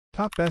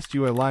Top best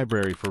UI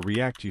library for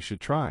React you should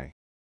try.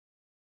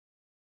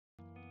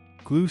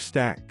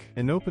 Gluestack,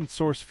 an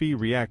open-source free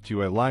React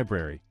UI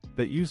library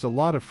that use a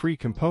lot of free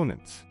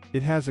components.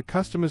 It has a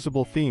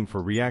customizable theme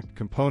for React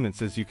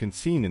components as you can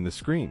see in the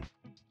screen.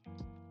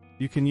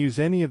 You can use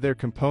any of their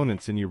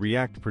components in your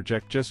React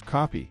project, just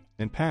copy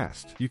and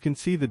paste. You can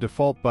see the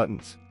default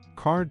buttons,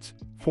 cards,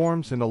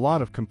 forms, and a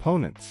lot of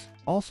components.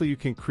 Also, you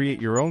can create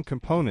your own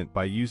component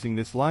by using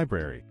this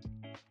library.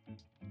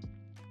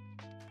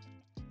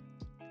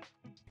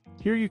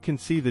 Here you can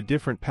see the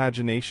different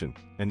pagination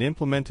and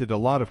implemented a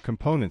lot of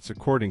components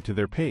according to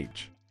their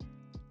page.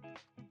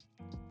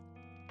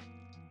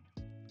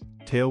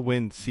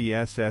 Tailwind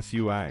CSS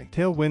UI.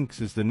 Tailwind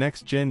is the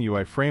next-gen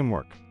UI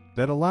framework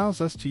that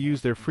allows us to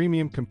use their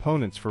freemium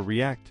components for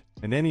React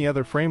and any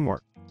other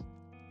framework.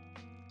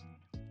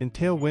 In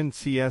Tailwind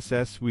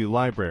CSS UI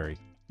library,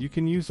 you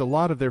can use a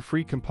lot of their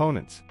free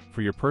components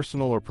for your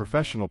personal or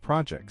professional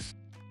projects.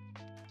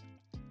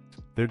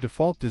 Their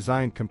default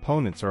design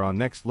components are on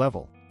next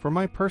level. For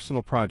my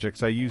personal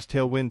projects, I use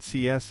Tailwind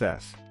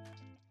CSS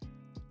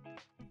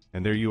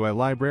and their UI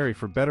library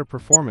for better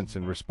performance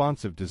and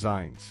responsive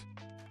designs.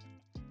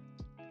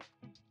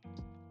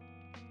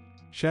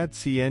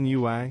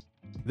 shadcnui.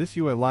 This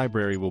UI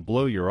library will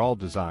blow your all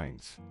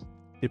designs.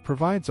 It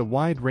provides a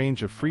wide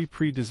range of free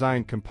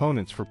pre-designed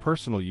components for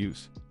personal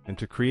use and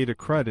to create a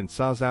CRUD and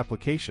SaaS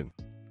application.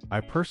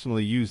 I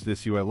personally use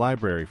this UI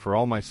library for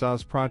all my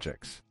SaaS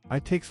projects.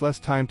 It takes less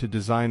time to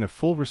design a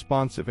full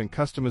responsive and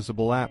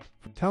customizable app.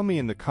 Tell me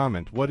in the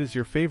comment what is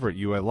your favorite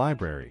UI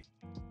library.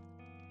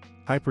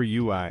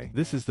 Hyperui.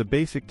 This is the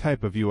basic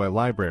type of UI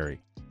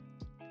library,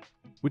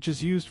 which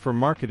is used for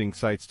marketing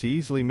sites to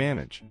easily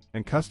manage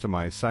and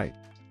customize site.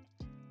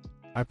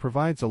 It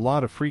provides a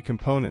lot of free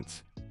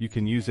components. You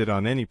can use it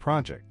on any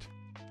project.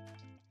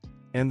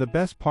 And the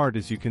best part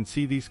is you can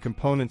see these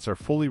components are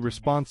fully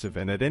responsive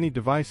and at any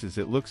devices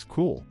it looks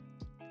cool.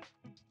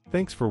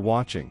 Thanks for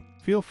watching.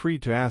 Feel free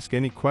to ask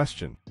any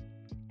question.